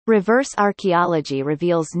Reverse archaeology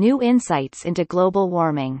reveals new insights into global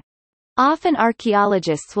warming. Often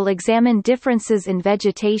archaeologists will examine differences in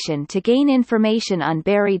vegetation to gain information on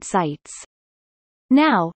buried sites.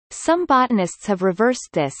 Now, some botanists have reversed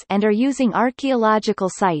this and are using archaeological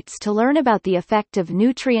sites to learn about the effect of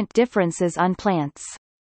nutrient differences on plants.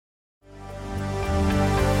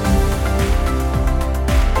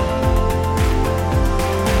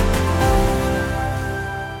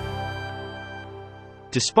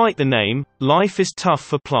 Despite the name, life is tough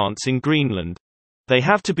for plants in Greenland. They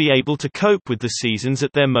have to be able to cope with the seasons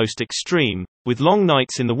at their most extreme, with long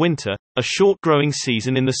nights in the winter, a short growing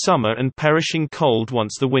season in the summer and perishing cold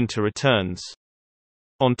once the winter returns.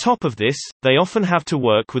 On top of this, they often have to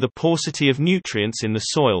work with a paucity of nutrients in the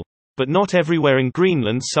soil, but not everywhere in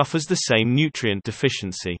Greenland suffers the same nutrient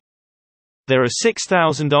deficiency. There are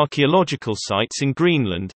 6,000 archaeological sites in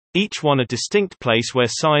Greenland, each one a distinct place where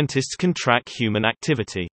scientists can track human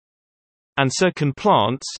activity. And so can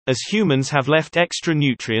plants, as humans have left extra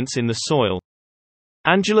nutrients in the soil.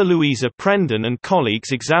 Angela Louisa Prendon and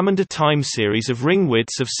colleagues examined a time series of ring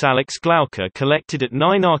widths of Salix glauca collected at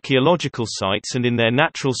 9 archaeological sites and in their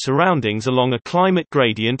natural surroundings along a climate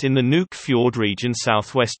gradient in the Nuuk Fjord region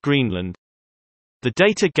southwest Greenland. The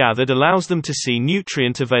data gathered allows them to see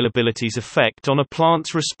nutrient availability's effect on a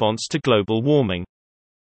plant's response to global warming.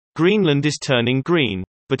 Greenland is turning green,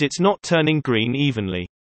 but it's not turning green evenly.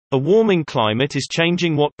 A warming climate is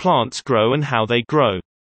changing what plants grow and how they grow.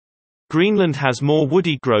 Greenland has more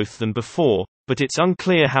woody growth than before, but it's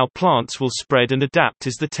unclear how plants will spread and adapt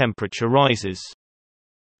as the temperature rises.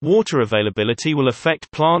 Water availability will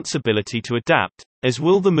affect plants' ability to adapt, as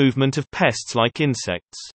will the movement of pests like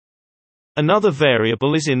insects. Another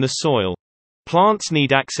variable is in the soil. Plants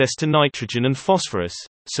need access to nitrogen and phosphorus,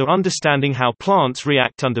 so understanding how plants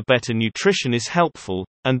react under better nutrition is helpful,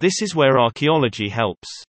 and this is where archaeology helps.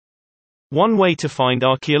 One way to find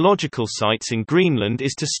archaeological sites in Greenland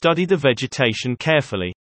is to study the vegetation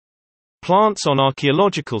carefully. Plants on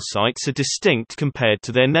archaeological sites are distinct compared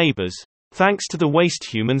to their neighbors, thanks to the waste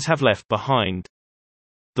humans have left behind.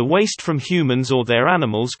 The waste from humans or their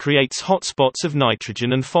animals creates hotspots of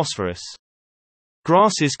nitrogen and phosphorus.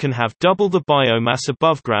 Grasses can have double the biomass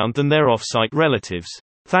above ground than their off-site relatives,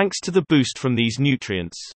 thanks to the boost from these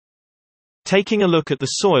nutrients. Taking a look at the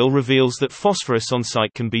soil reveals that phosphorus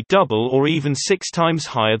on-site can be double or even 6 times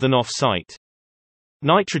higher than off-site.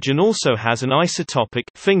 Nitrogen also has an isotopic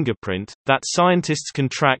fingerprint that scientists can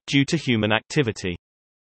track due to human activity.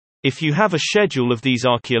 If you have a schedule of these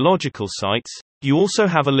archaeological sites, you also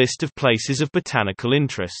have a list of places of botanical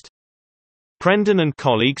interest. Prendon and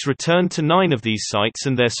colleagues returned to 9 of these sites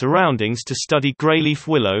and their surroundings to study greyleaf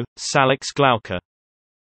willow, Salix glauca.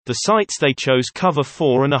 The sites they chose cover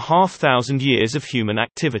 4,500 years of human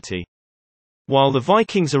activity. While the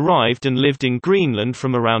Vikings arrived and lived in Greenland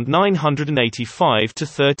from around 985 to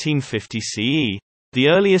 1350 CE, the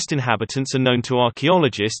earliest inhabitants are known to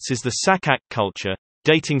archaeologists is the Sakak culture,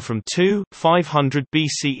 dating from 500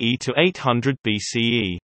 BCE to 800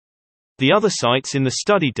 BCE. The other sites in the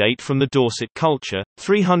study date from the Dorset culture,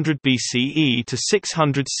 300 BCE to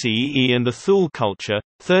 600 CE, and the Thule culture,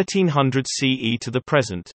 1300 CE to the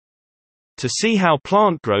present. To see how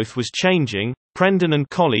plant growth was changing, Prendon and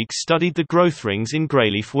colleagues studied the growth rings in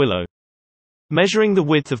greyleaf willow. Measuring the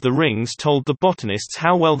width of the rings told the botanists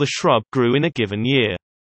how well the shrub grew in a given year.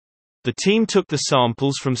 The team took the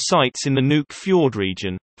samples from sites in the Nuuk Fjord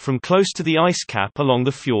region, from close to the ice cap along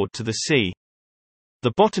the fjord to the sea.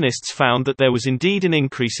 The botanists found that there was indeed an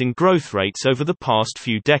increase in growth rates over the past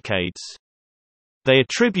few decades. They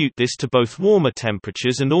attribute this to both warmer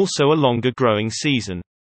temperatures and also a longer growing season.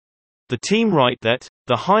 The team write that,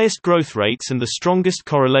 the highest growth rates and the strongest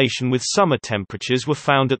correlation with summer temperatures were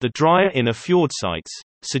found at the drier inner fjord sites,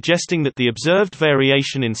 suggesting that the observed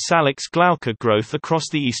variation in Salix glauca growth across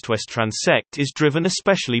the east-west transect is driven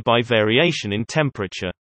especially by variation in temperature.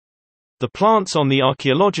 The plants on the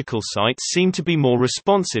archaeological sites seem to be more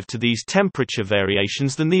responsive to these temperature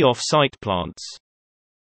variations than the off-site plants.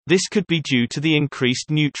 This could be due to the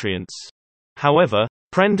increased nutrients. However,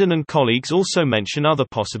 Prendon and colleagues also mention other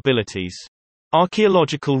possibilities.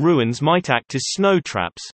 Archaeological ruins might act as snow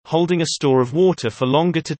traps, holding a store of water for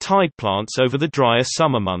longer to tide plants over the drier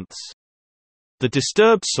summer months. The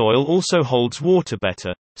disturbed soil also holds water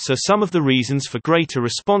better, so some of the reasons for greater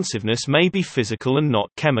responsiveness may be physical and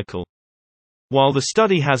not chemical. While the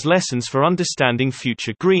study has lessons for understanding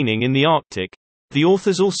future greening in the Arctic, the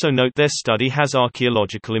authors also note their study has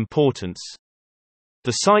archaeological importance.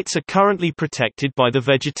 The sites are currently protected by the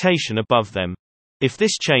vegetation above them. If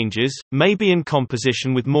this changes, maybe in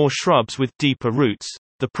composition with more shrubs with deeper roots,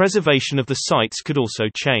 the preservation of the sites could also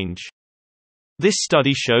change. This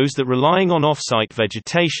study shows that relying on off-site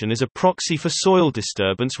vegetation as a proxy for soil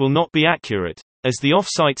disturbance will not be accurate, as the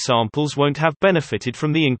off-site samples won't have benefited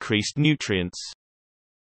from the increased nutrients.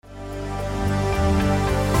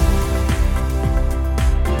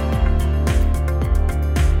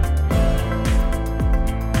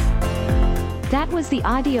 That was the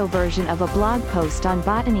audio version of a blog post on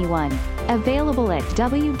Botany One, available at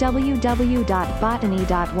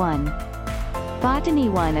www.botany.one. Botany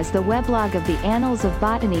One is the weblog of the Annals of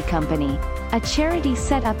Botany Company, a charity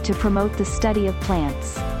set up to promote the study of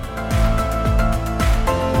plants.